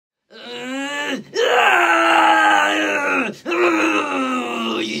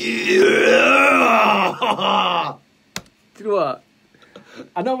Do you know what?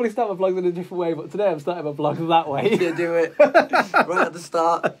 I normally start my vlogs in a different way, but today I'm starting my vlogs that way. Yeah, do it. Right at the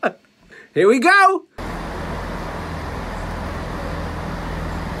start. Here we go!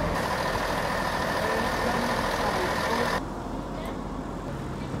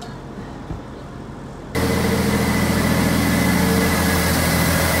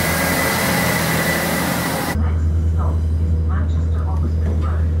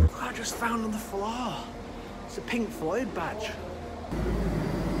 I just found on the floor. It's a Pink Floyd badge.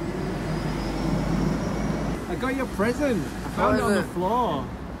 I got your present. I found it on the floor.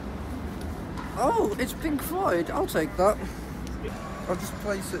 Oh, it's Pink Floyd. I'll take that. I'll just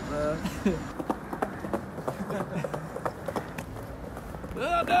place it there.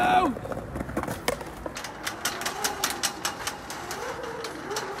 Oh no!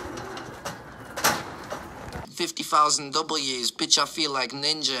 $50,000 W's, bitch, I feel like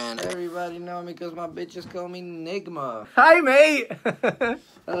ninja. And everybody know me because my bitches call me Nigma. Hi, mate!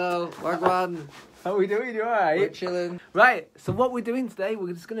 Hello, Wagwan. How are we doing? You alright? We're chilling. Right, so what we're doing today,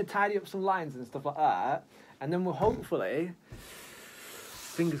 we're just going to tidy up some lines and stuff like that, and then we'll hopefully,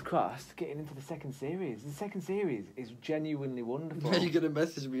 fingers crossed, getting into the second series. The second series is genuinely wonderful. You're going to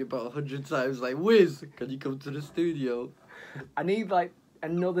message me about 100 times like, Wiz, can you come to the studio? I need like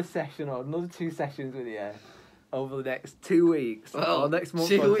another session or another 2 sessions with you over the next 2 weeks. Well, or next month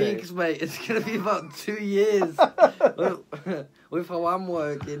 2 or 2. weeks, mate. It's going to be about 2 years. With how I'm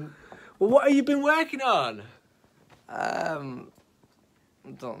working. Well, what have you been working on? I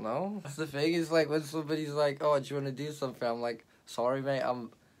don't know. That's the thing. It's like when somebody's like, "Oh, do you want to do something?" I'm like, "Sorry, mate.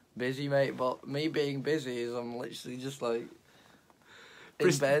 I'm busy, mate." But me being busy is I'm literally just like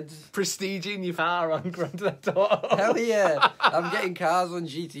in bed, prestiging your car on Grand Theft Auto. Hell yeah! I'm getting cars on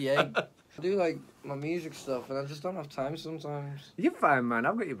GTA. I do like my music stuff, and I just don't have time sometimes. You're fine, man.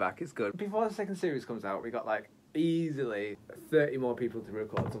 I've got your back. It's good. Before the second series comes out, we got like easily 30 more people to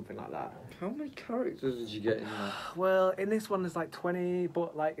record, something like that. How many characters did you get in there? Well, in this one there's like 20,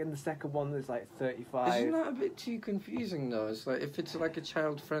 but like in the second one there's like 35. Isn't that a bit too confusing though? It's like if it's like a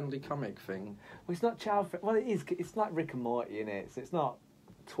child-friendly comic thing. Well, it's not well, it is. It's like Rick and Morty in it, so it's not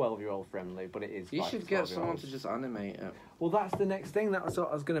 12-year-old friendly, but it is. You should get someone to just animate it. Well, that's the next thing. That was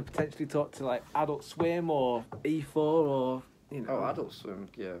what I was going to potentially talk to, like Adult Swim or E4 or you know. Oh, Adult Swim.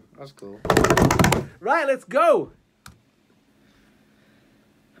 Yeah, that's cool. Right, let's go.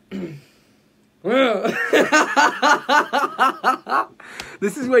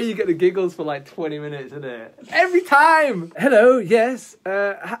 This is where you get the giggles for like 20 minutes, isn't it? Every time! Hello, yes.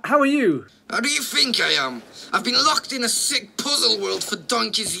 How are you? How do you think I am? I've been locked in a sick puzzle world for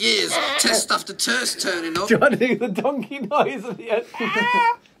donkey's years. Test after test turning up. Do you want to do the donkey noise at the end?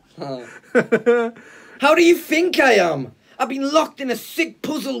 How do you think I am? I've been locked in a sick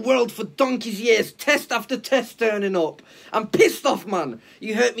puzzle world for donkey's years, test after test turning up. I'm pissed off, man.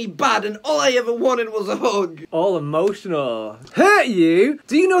 You hurt me bad and all I ever wanted was a hug. All emotional. Hurt you?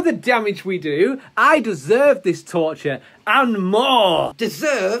 Do you know the damage we do? I deserve this torture and more.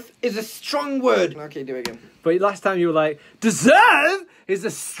 Deserve is a strong word. Okay, do it again. But last time you were like, deserve is a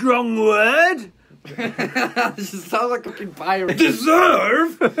strong word. This sounds like a fucking pirate.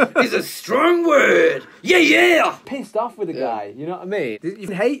 Deserve is a strong word. Yeah, yeah. Pissed off with the guy, you know what I mean? You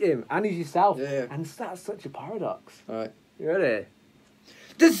can hate him and he's yourself. Yeah. And that's such a paradox. Alright. You ready?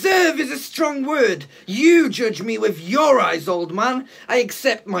 Deserve is a strong word. You judge me with your eyes, old man. I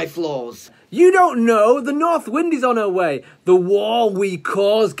accept my flaws. You don't know, the north wind is on her way. The war we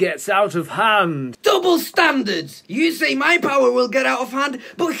cause gets out of hand. Double standards! You say my power will get out of hand,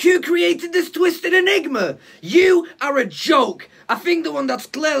 but who created this twisted enigma? You are a joke. I think the one that's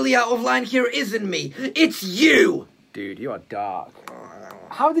clearly out of line here isn't me. It's you! Dude, you are dark.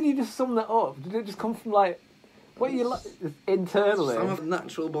 How did you just sum that up? Did it just come from like... What are you like internally? I'm a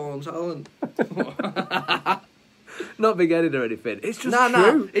natural born talent. Not big-headed or anything. It's just true.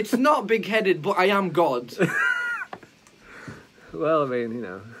 true. It's not big-headed, but I am God. Well, I mean, you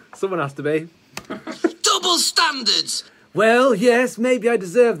know, someone has to be. Double standards! Well, yes, maybe I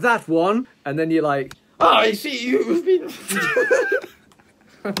deserve that one. And then you're like... Oh, I see you've been...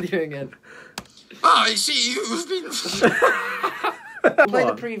 I'm doing it. Oh, I see you've been... Play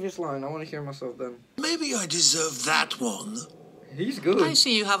the previous line. I want to hear myself then. Maybe I deserve that one. He's good. I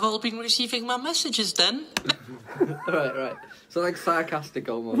see you have all been receiving my messages then. Right. So like sarcastic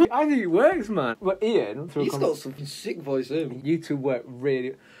almost. I think it works, man. Well, Ian... He's got some sick voice, him. You two work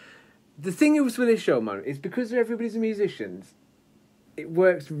really... The thing is with this show, man, is because everybody's musicians, it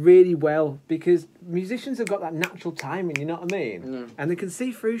works really well because musicians have got that natural timing, you know what I mean? Mm. And they can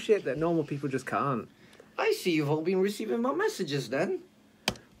see through shit that normal people just can't. I see you've all been receiving my messages then.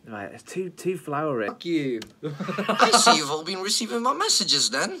 Right, it's too flowery. Fuck you. I see you've all been receiving my messages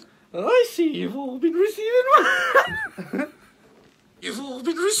then. I see you've all been receiving my... You've all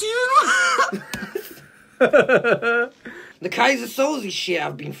been receiving my... The Kaiser Soze shit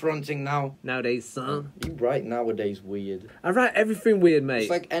I've been fronting now. Nowadays, son. You write nowadays weird. I write everything weird, mate. It's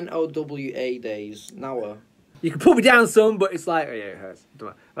like NOWA days. Now. You can put me down some, but it's like, oh yeah, it hurts. Don't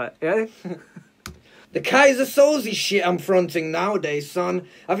worry. Right, yeah? The Kaiser Soze shit I'm fronting nowadays, son.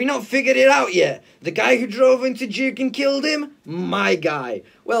 Have you not figured it out yet? The guy who drove into Duke and killed him? My guy.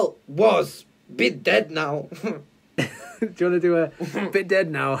 Well, was. Bit dead now. Do you want to do a bit dead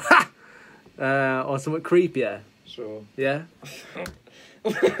now? Or something creepier? Sure. Yeah?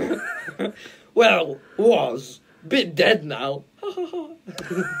 Well, was. Bit dead now. Do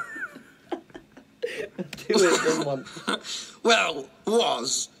it, then one. Well,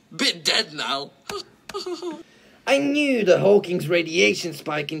 was. Bit dead now. I knew the Hawking's radiation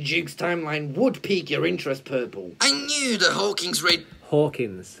spike in Duke's timeline would pique your interest, Purple. I knew the Hawking's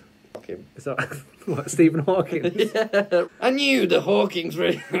Hawkins. Okay. Is that what, Stephen Hawkins? Yeah. I knew the Hawking's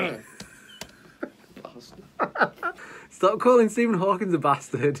Stop calling Stephen Hawkins a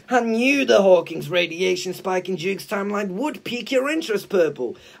bastard. I knew the Hawking's radiation spike in Duke's timeline would pique your interest,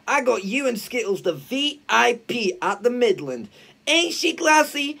 Purple. I got you and Skittles the VIP at the Midland. Ain't she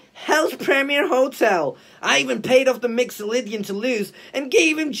classy? Hell's Premier Hotel. I even paid off the Mixolydian to lose and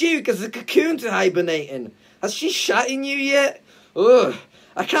gave him Duke as a cocoon to hibernate in. Has she shat in you yet? Ugh.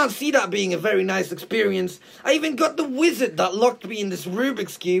 I can't see that being a very nice experience. I even got the wizard that locked me in this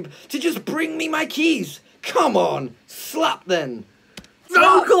Rubik's Cube to just bring me my keys. Come on. Slap then.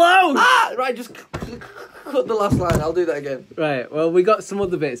 So close! Ah! Right, just cut the last line. I'll do that again. Right, well, we got some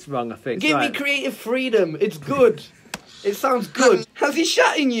other bits wrong, I think. Give me Right. creative freedom. It's good. It sounds good. Has he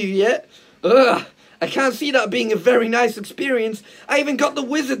shat in you yet? Ugh. I can't see that being a very nice experience. I even got the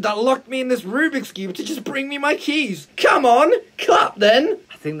wizard that locked me in this Rubik's Cube to just bring me my keys. Come on, clap then.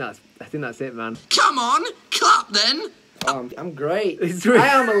 I think that's it, man. Come on, clap then. I'm great. It's really-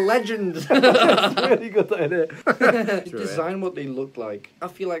 I am a legend. It's really good idea. Design what they look like. I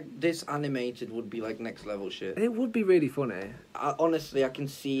feel like this animated would be like next level shit. It would be really funny. Honestly, I can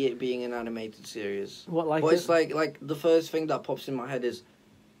see it being an animated series. What, like But it? it's like the first thing that pops in my head is,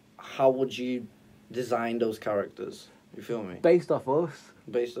 how would you design those characters? You feel me? Based off us.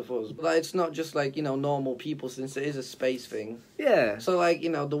 Based off us. Like, it's not just like, normal people, since it is a space thing. Yeah. So like,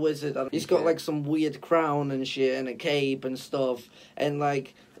 the wizard, he's got like some weird crown and shit and a cape and stuff. And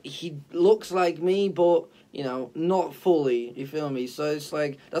like, he looks like me, but, not fully. You feel me? So it's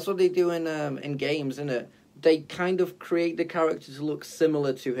like, that's what they do in games, innit? They kind of create the character to look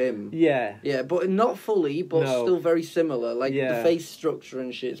similar to him. Yeah. Yeah, but not fully, but No. still very similar. Like, Yeah. the face structure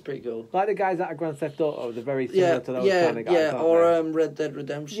and shit is pretty cool. Like the guys out of Grand Theft Auto, they're very similar to those kind of guys. Yeah, aren't or they? Red Dead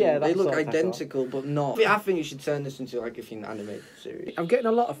Redemption. Yeah, they that look sort of identical, but not. I think you should turn this into like a an animated series. I'm getting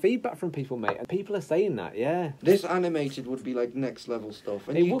a lot of feedback from people, mate, and people are saying that, yeah. This animated would be like next level stuff,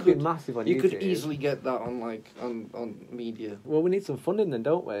 and It you would could be massive on you YouTube. could easily get that on on media. Well, we need some funding then,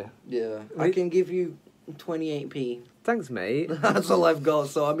 don't we? Yeah, I Right. can give you 28p. Thanks, mate. That's all I've got,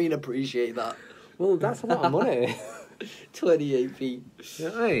 so I mean appreciate that. Well, that's a lot of money. 28p. You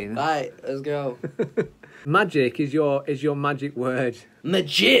know what I mean? Right, let's go. Magic is your magic word.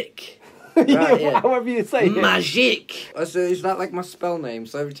 Magic. Right, yeah. However you say it. Magic. So is that like my spell name?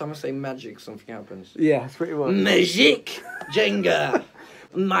 So every time I say magic, something happens. Yeah, that's pretty much. Magic Jenga.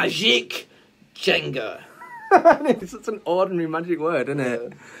 Magic Jenga. It's such an ordinary magic word, isn't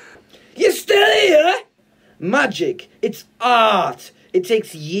it? You still here? Magic. It's art. It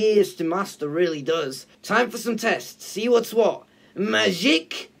takes years to master, really does. Time for some tests. See what's what.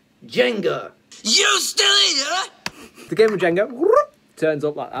 Magic Jenga. You still here? The game of Jenga whoop, turns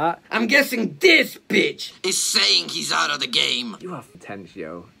up like that. I'm guessing this bitch. Is saying he's out of the game. You are tense,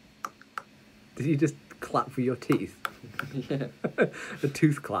 yo. Did you just clap for your teeth? Yeah. A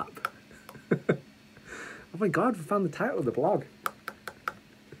tooth clap. Oh my god, we found the title of the blog.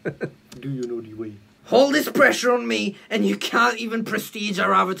 Do you know the way? Hold this pressure on me, and you can't even prestige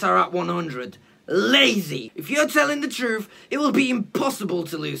our avatar at 100. Lazy. If you're telling the truth, it will be impossible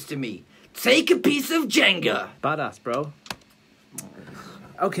to lose to me. Take a piece of Jenga. Badass, bro.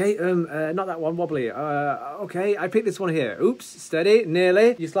 Okay, not that one, wobbly. Okay, I picked this one here. Oops, steady,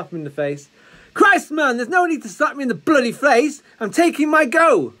 nearly. You slap him in the face. Christ, man, there's no need to slap me in the bloody face. I'm taking my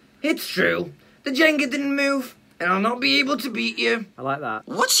go. It's true. The Jenga didn't move, and I'll not be able to beat you. I like that.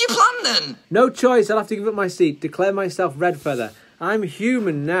 What's your plan then? No choice, I'll have to give up my seat. Declare myself Red Feather. I'm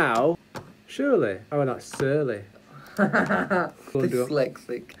human now. Surely. Oh, not surly.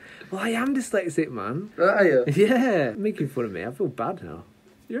 Dyslexic. Well, I am dyslexic, man. Are you? Yeah, making fun of me. I feel bad now.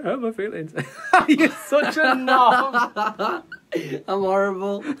 You hurt my feelings. You're such a knob. I'm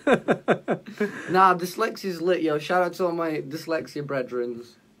horrible. Nah, dyslexia's lit, yo. Shout out to all my dyslexia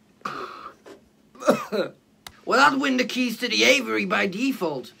brethrens. Well, I'd win the keys to the aviary by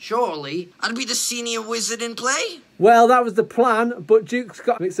default, surely. I'd be the senior wizard in play. Well, that was the plan, but Duke's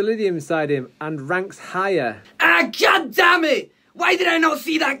got Mixolydium inside him and ranks higher. Ah, god damn it! Why did I not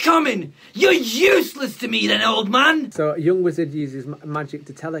see that coming? You're useless to me then, old man! So a young wizard uses magic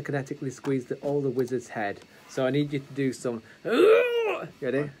to telekinetically squeeze the older wizard's head. So I need you to do some...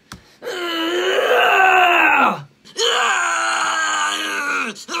 Ready?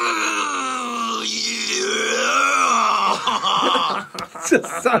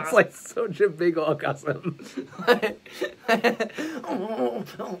 Just sounds like such a big orgasm.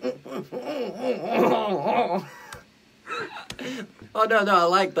 Oh no, I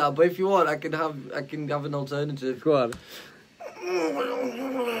like that. But if you want, I can have an alternative. Go on.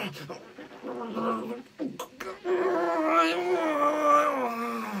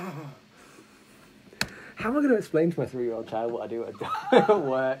 How am I going to explain to my 3-year-old child what I do at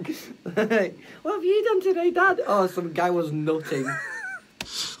work? What have you done today, Dad? Oh, some guy was nutting.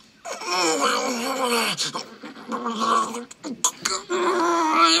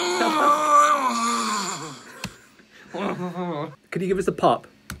 Can you give us a pop?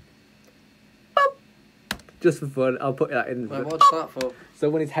 Pop! Just for fun, I'll put that in. Wait, what's that for? So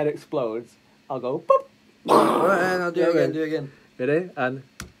when his head explodes, I'll go pop! Alright, I'll do it again, Ready? And...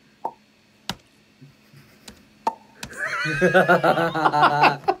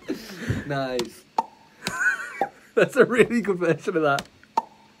 Nice. That's a really good version of that.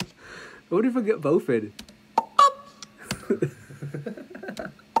 I wonder if I get both in.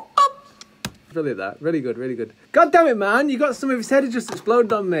 Brilliant that. Really good, really good. God damn it, man. You got some of his head that just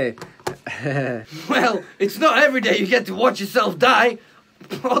exploded on me. Well, it's not every day you get to watch yourself die.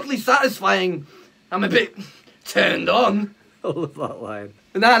 Oddly satisfying. I'm a bit turned on. I love that line.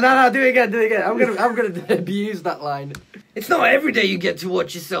 No, do it again. I'm gonna abuse that line. It's not every day you get to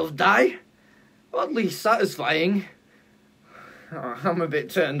watch yourself die. Oddly satisfying. Oh, I'm a bit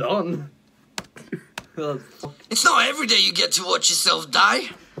turned on. It's not every day you get to watch yourself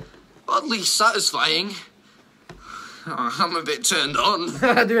die. Oddly satisfying. Oh, I'm a bit turned on.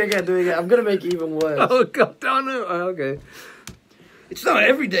 Do it again. I'm gonna make it even worse. Oh, God damn it. Oh, okay. It's not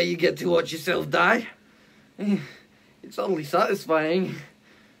every day you get to watch yourself die. It's oddly satisfying.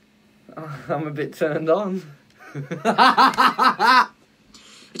 Oh, I'm a bit turned on.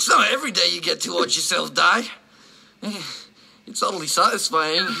 It's not every day you get to watch yourself die. It's oddly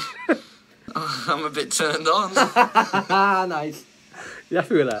satisfying. Oh, I'm a bit turned on. Nice. You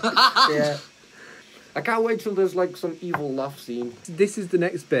happy with that? Yeah. I can't wait till there's like some evil laugh scene. This is the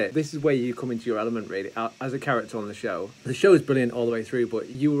next bit. This is where you come into your element, really, as a character on the show. The show is brilliant all the way through, but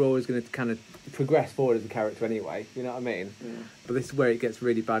you were always going to kind of progress forward as a character anyway, you know what I mean? Yeah. But this is where it gets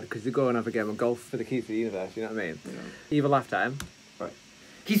really bad, because you go and have a game of golf for the keys to the universe, you know what I mean? Yeah. Evil laugh time. Right.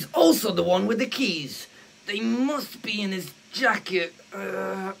 He's also the one with the keys. They must be in his jacket.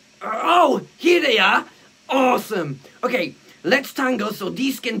 Oh, here they are. Awesome. Okay, let's tango so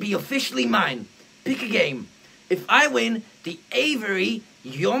these can be officially mine. Pick a game. If I win, the aviary,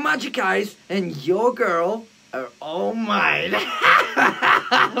 your magic eyes, and your girl are all mine.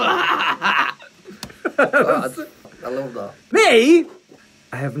 I love that. Me?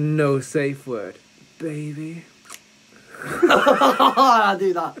 I have no safe word, baby. I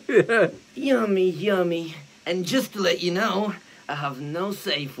do that. Yeah. Yummy. And just to let you know, I have no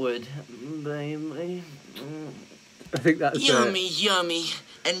safe word, baby. I think that's Yummy.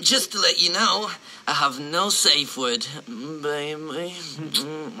 And just to let you know, I have no safe word, baby.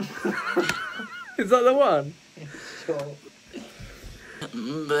 Is that the one? Sure.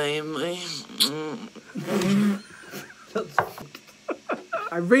 Baby.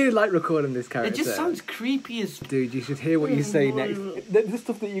 I really like recording this character. It just sounds creepy as... Dude, you should hear what you say next. The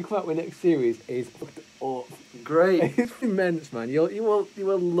stuff that you come out with next series is fucked up. Great. It's immense, man. You will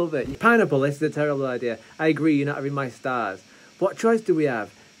love it. Pineapple, this is a terrible idea. I agree, you're not having my stars. What choice do we have?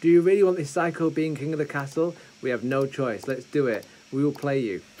 Do you really want this psycho being king of the castle? We have no choice. Let's do it. We will play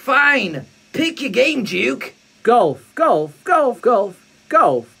you. Fine. Pick your game, Duke. Golf. Golf?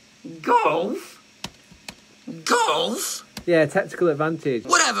 Yeah, tactical advantage.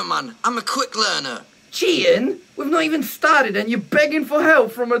 Whatever, man. I'm a quick learner. Cheating? We've not even started and you're begging for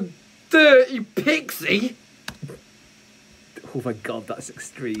help from a dirty pixie? Oh my god, that's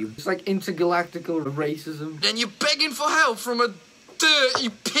extreme. It's like intergalactical racism. Then you're begging for help from a dirty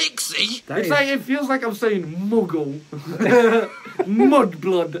pixie? It's like, it feels like I'm saying muggle.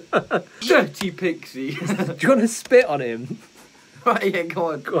 Mudblood. Dirty pixie. Do you want to spit on him? Right, yeah,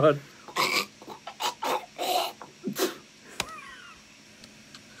 go on. Go on.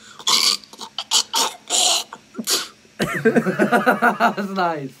 That's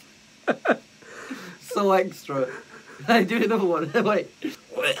nice. So extra. I do another one. Wait.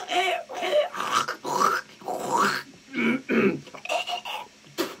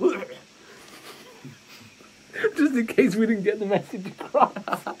 Just in case we didn't get the message across.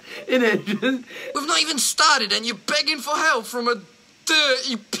 Innit? We've not even started and you're begging for help from a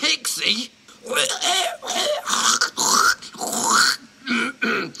dirty pixie.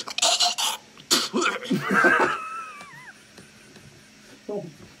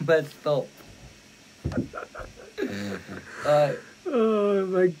 Let's stop. Alright. Oh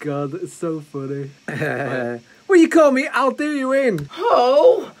my god, that's so funny. Well, you call me, I'll do you in.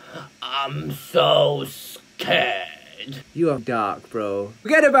 Oh, I'm so scared. You are dark, bro.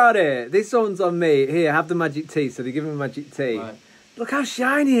 Forget about it. This one's on me. Here, have the magic tea. So they give him magic tea. Right. Look how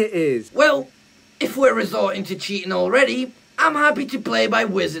shiny it is. Well, if we're resorting to cheating already, I'm happy to play by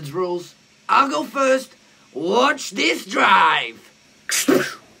Wizard's rules. I'll go first. Watch this drive.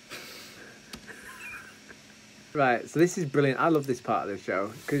 Right, so this is brilliant. I love this part of the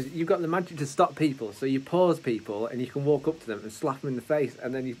show because you've got the magic to stop people. So you pause people and you can walk up to them and slap them in the face,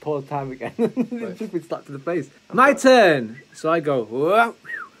 and then you pause time again. It's just been slapped in the face. My turn. So I go. Whoa.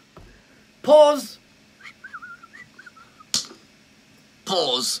 Pause.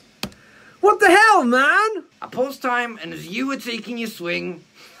 Pause. What the hell, man? I paused time, and as you were taking your swing,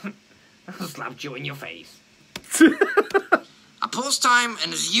 I slapped you in your face. I paused time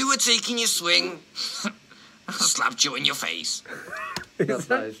and as you were taking your swing, I slapped you in your face. That's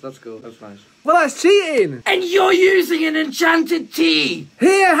nice. That's cool. That's nice. Well, that's cheating. And you're using an enchanted tea.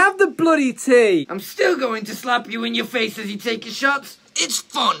 Here, have the bloody tea. I'm still going to slap you in your face as you take your shots. It's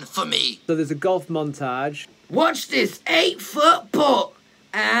fun for me. So there's a golf montage. Watch this 8-foot putt.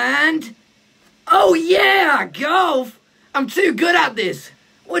 And... oh yeah, golf. I'm too good at this.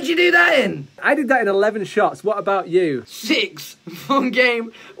 What'd you do that in? I did that in 11 shots. What about you? 6. Fun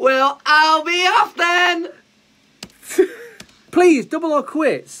game. Well, I'll be off then. Please, double or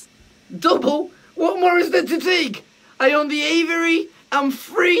quits. Double? What more is there to take? I own the aviary. I'm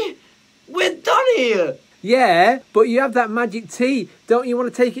free. We're done here. Yeah, but you have that magic tea. Don't you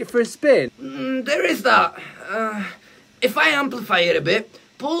want to take it for a spin? There is that. If I amplify it a bit,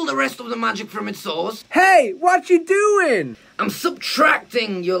 pull the rest of the magic from its source. Hey, what you doing? I'm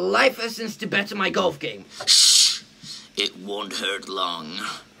subtracting your life essence to better my golf game. Shh. It won't hurt long.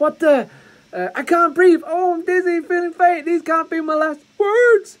 What the? I can't breathe. Oh, I'm dizzy, feeling faint. These can't be my last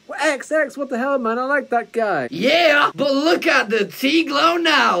words. XX, what the hell, man? I like that guy. Yeah, but look at the tea glow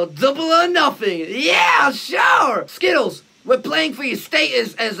now. Double or nothing. Yeah, sure. Skittles, we're playing for your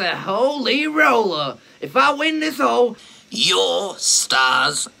status as a holy roller. If I win this hole... Your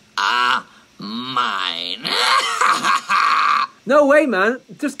stars are mine. No way, man.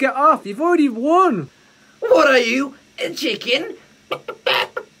 Just get off. You've already won. What are you, a chicken?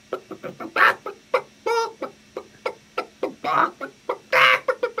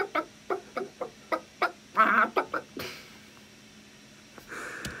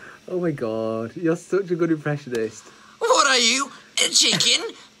 Oh my god, you're such a good impressionist. What are you, a chicken?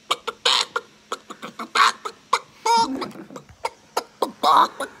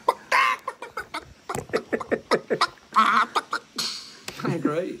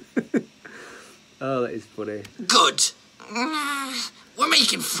 Great. Oh, that is funny. Good. We're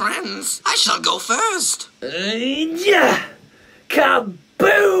making friends. I shall go first. Yeah!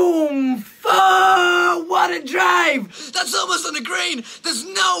 Kaboom! Oh, what a drive! That's almost on the green. There's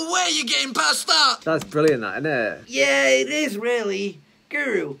no way you're getting past that. That's brilliant, that, isn't it? Yeah, it is really.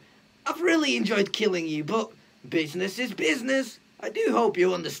 Guru, I've really enjoyed killing you, but business is business. I do hope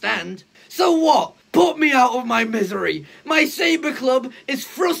you understand. So what? Put me out of my misery. My saber club is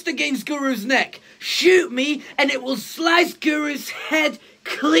thrust against Guru's neck. Shoot me and it will slice Guru's head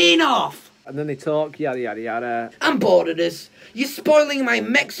clean off. And then they talk, yada, yada, yada. I'm bored of this. You're spoiling my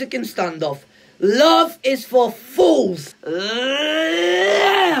Mexican standoff. Love is for fools.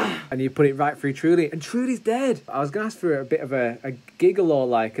 And you put it right through Trudy. And Trudy's dead. I was going to ask for a bit of a giggle or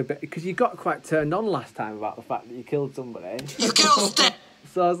like a bit... because you got quite turned on last time about the fact that you killed somebody. Your girl's dead.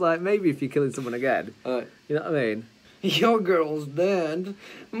 So I was like, maybe if you're killing someone again. You know what I mean? Your girl's dead.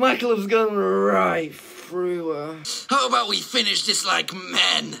 My club's gone right through her. How about we finish this like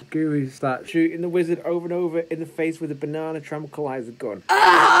men? Guru starts shooting the wizard over and over in the face with a banana tranquilizer gun.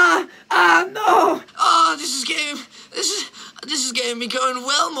 Ah! Ah, no! Oh, this is getting me going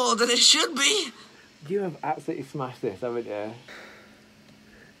well more than it should be. You have absolutely smashed this, haven't you?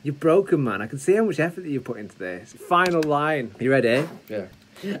 You're broken, man. I can see how much effort that you put into this. Final line. You ready? Yeah.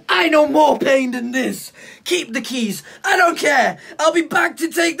 I know more pain than this. Keep the keys. I don't care. I'll be back to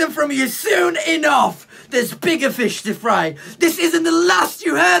take them from you soon enough. There's bigger fish to fry. This isn't the last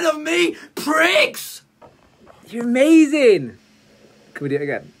you heard of me, pricks. You're amazing. Can we do it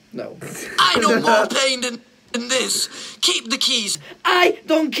again? No. I know more pain than this. Keep the keys. I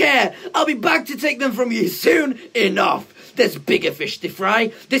don't care. I'll be back to take them from you soon enough. There's bigger fish to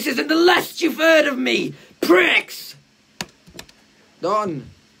fry. This isn't the last you've heard of me, pricks. Done.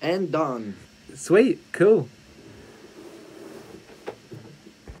 And done. Sweet. Cool.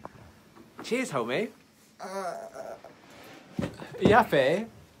 Cheers, homie. Are you happy?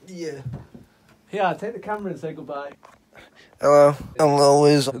 Yeah. Yeah, take the camera and say goodbye. Hello, I'm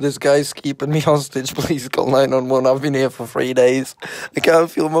LilWiz. This guy's keeping me hostage. Please call 911. I've been here for 3 days. I can't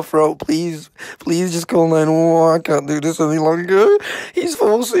feel my throat. Please just call 911. I can't do this any longer. He's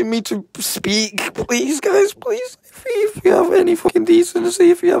forcing me to speak. Please, guys, please. If you have any fucking decency,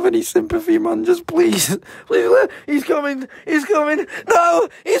 if you have any sympathy, man, just please. Please, he's coming. No,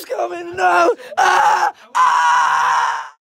 he's coming. No. Ah!